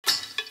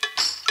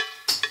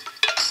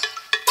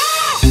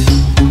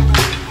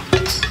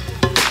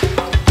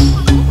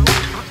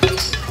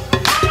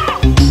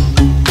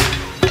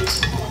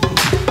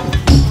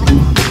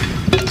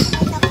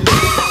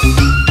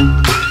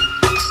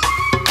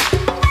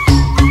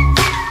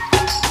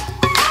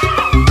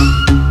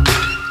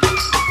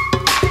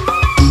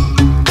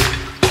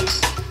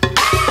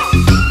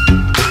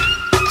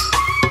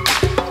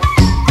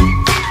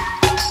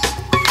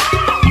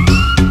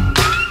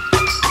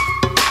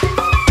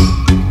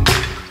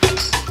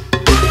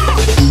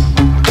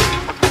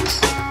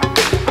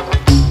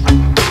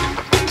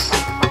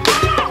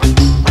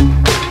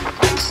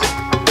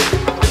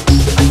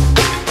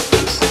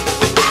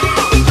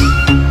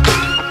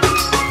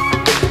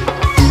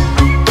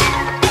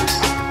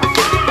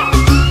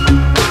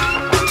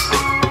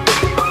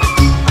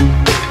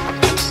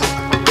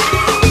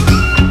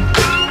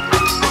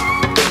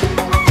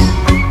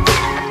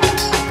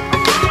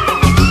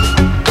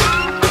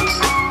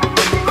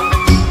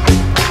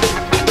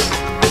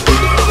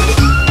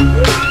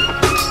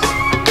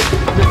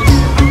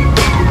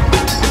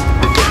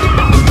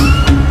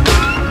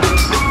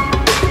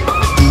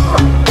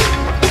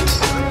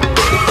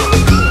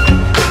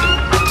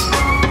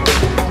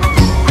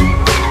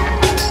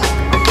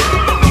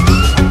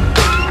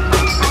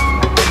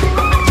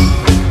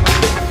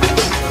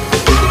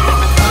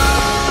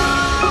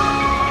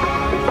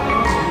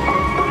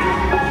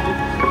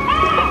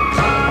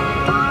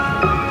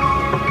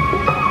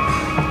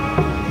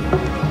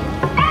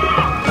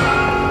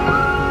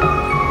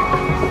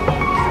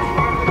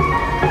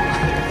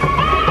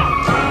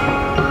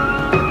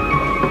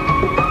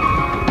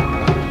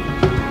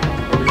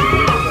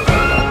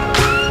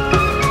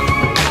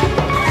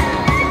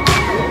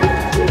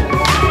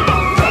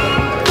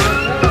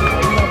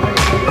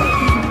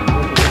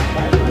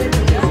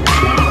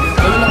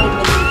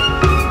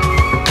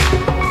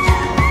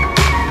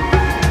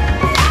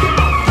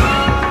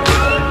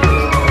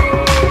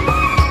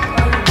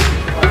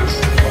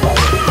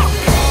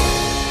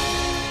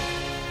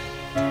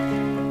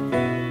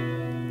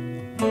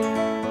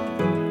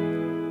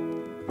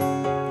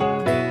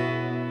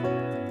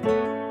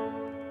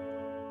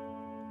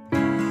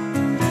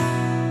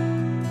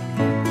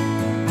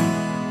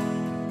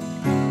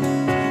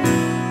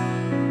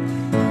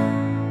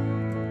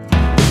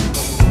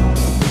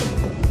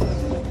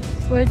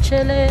we're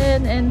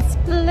chilling in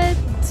Split.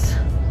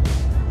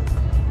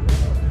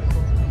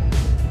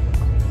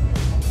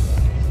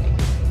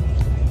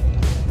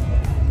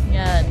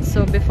 Yan.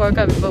 So before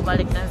kami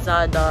bumalik ng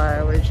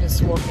Zadar, we're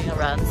just walking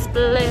around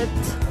Split.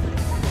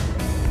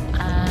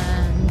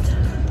 And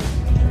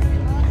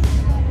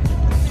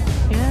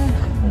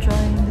yeah,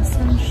 enjoying the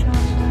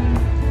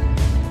sunshine.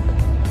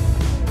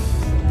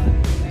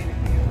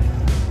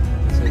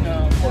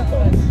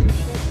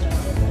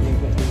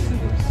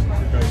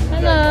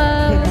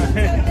 Hello.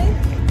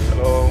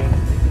 Hello.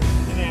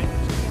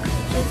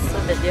 It's a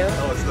video.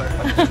 Oh, it's like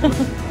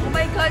Oh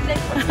my god,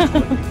 like,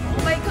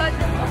 oh my god.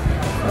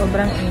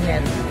 Sobrang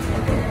init.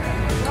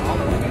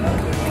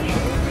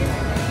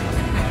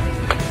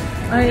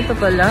 Ay, ito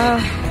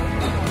pala.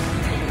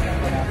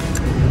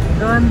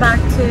 Going back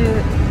to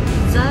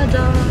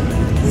Zadar.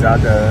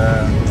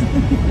 Zadar.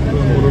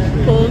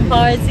 Pool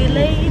party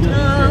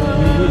later.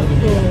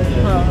 Pool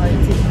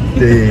party.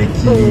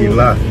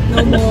 Tequila.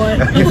 No more.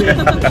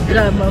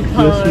 Drama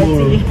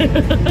party.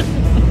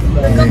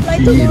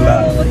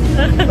 Tequila.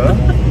 Huh?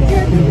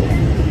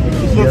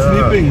 He's not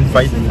sleeping.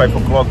 5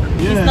 o'clock.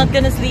 He's not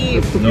gonna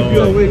sleep. To keep you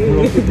awake,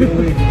 bro. Keep you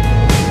awake.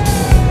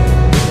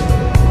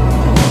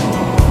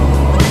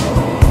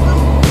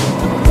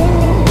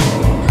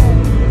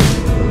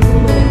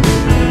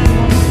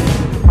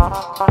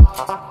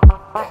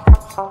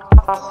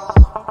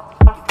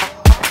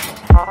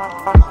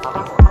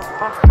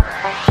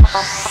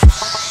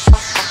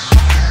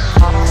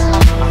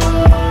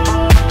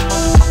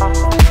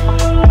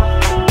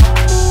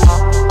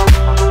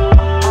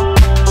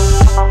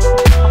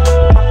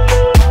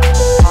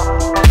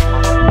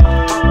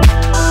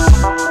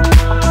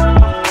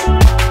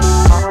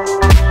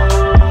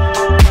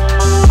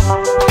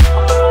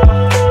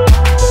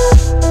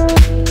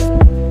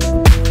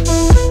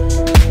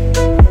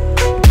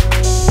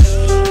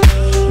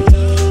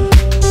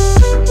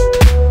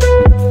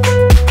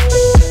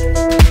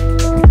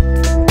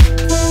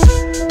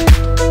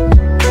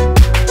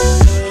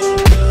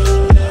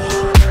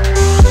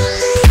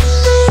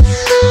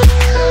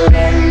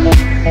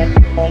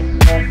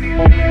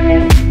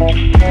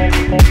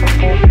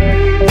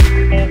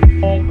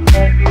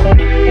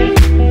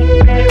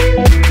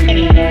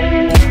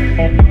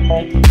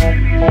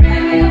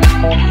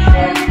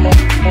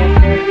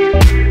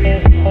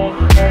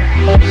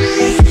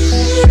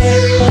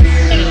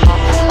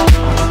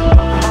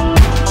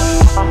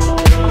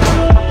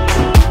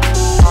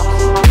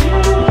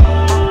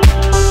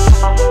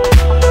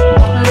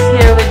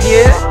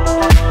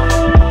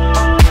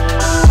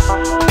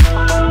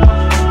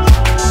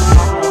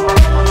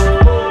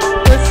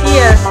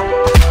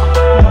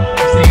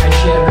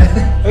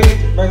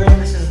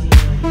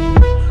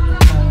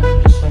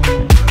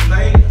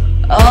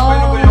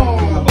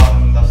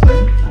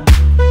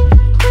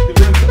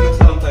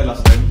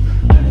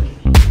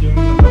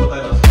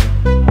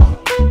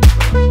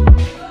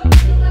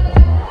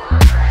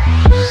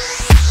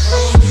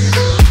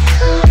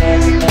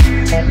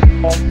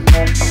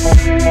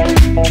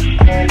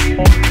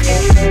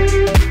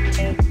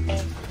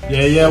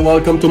 Yeah,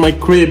 welcome to my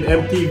crib,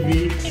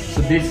 MTV.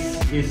 So this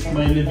is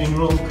my living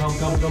room. Come.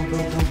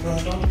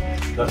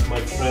 That's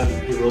my friend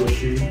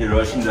Hiroshi.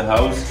 Hiroshi in the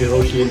house.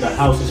 Hiroshi in the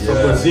house is from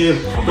Brazil.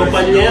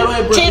 Compañero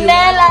de Brazil.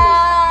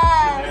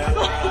 Chinelas!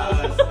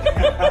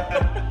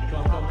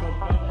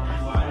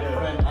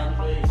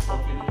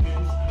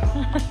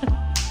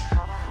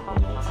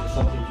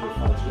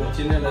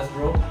 Chinelas,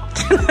 bro.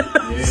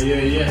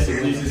 Yeah. So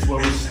this is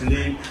where we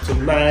sleep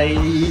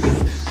tonight.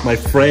 My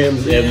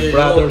friends and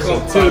brothers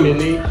and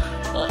family.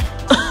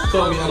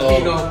 Tommy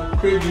Aquino,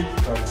 creepy.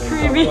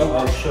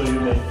 I'll show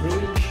you my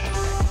fridge.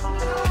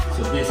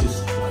 So this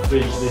is the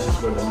fridge. This is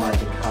where the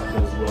magic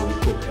happens, where we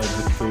cook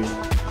everything.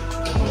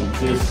 And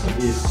this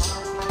is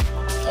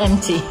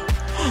empty.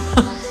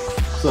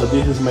 So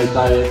this is my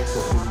diet.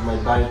 So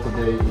my diet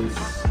today is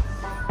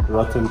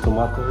rotten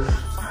tomatoes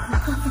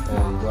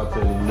and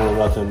more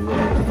rotten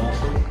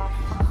tomatoes.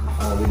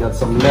 We got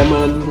some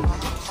lemon.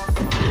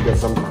 We got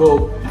some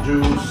Coke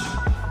juice,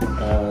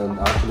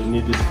 and I actually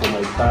need this for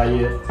my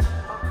diet.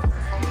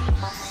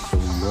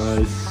 Some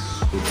rice.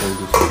 We can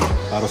do some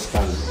arroz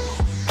caldo.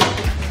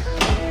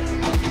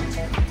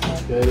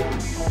 Okay.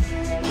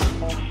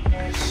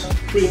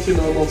 Pretty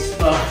normal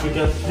stuff. We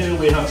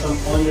have some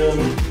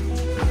onion,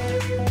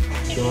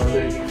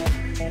 garlic.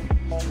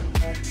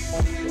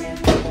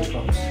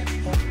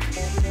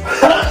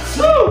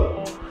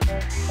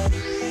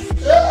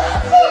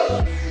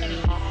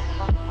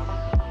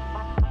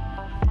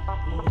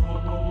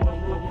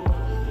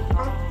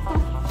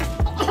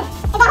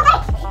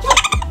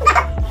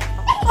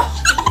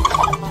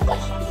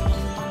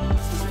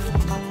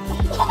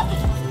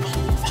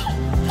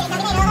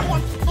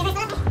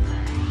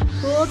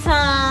 Full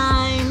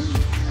time.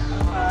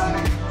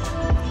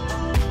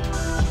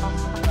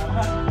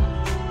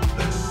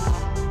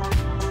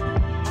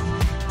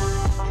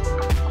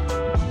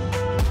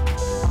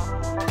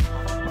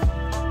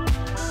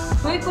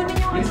 Uy, kunin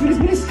yung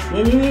Bilis.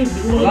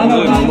 Wala na,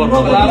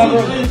 bro.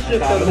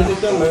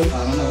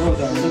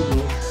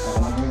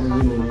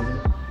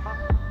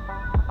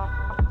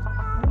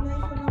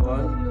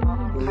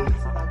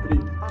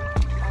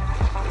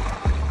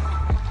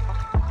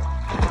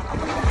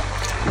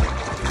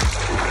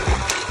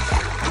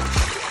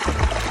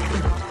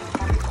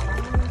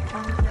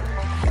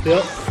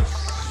 Yep.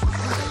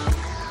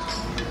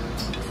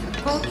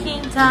 Cooking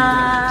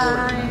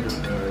time!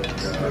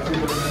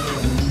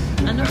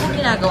 Ano pong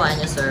ginagawa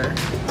niyo, sir?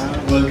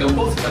 Welcome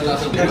po sa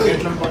Lasa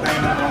Pinoy. lang po tayo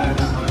na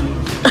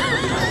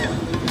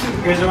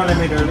Here's the one I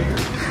made earlier.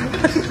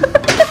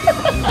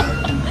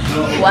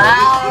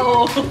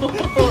 Wow!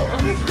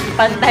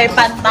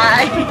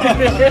 Pantay-pantay!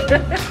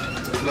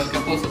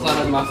 Welcome po sa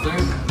Salad Master.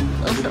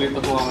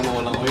 Dito po kami ng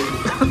walang oil.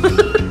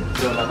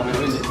 So, wala kami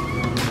oil eh.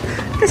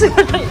 Kasi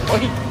wala yung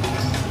oil.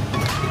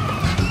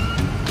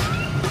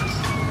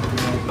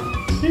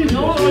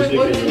 No, like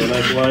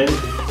wine,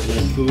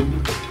 like food.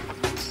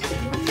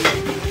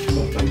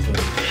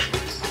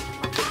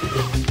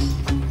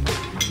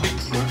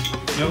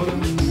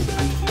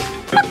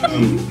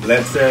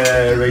 Let's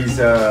raise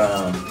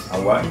a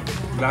wine,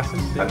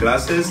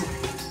 glasses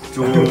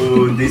to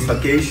this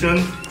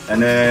vacation,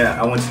 and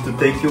I want to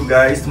take you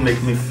guys to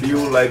make me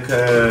feel like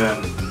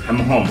I'm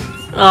home.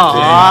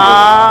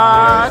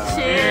 Aww,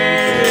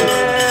 cheers!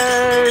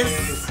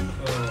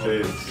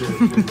 Cheers.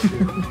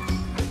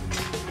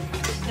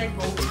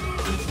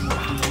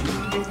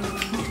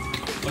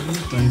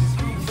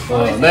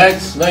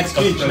 Next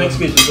speech.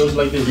 It goes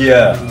like this.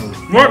 Yeah.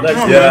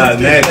 Next.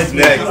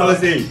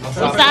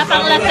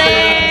 Usapang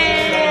lasing!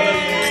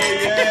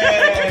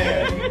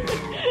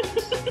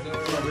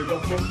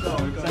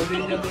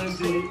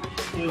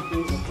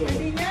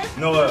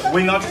 No,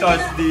 we not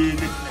touch the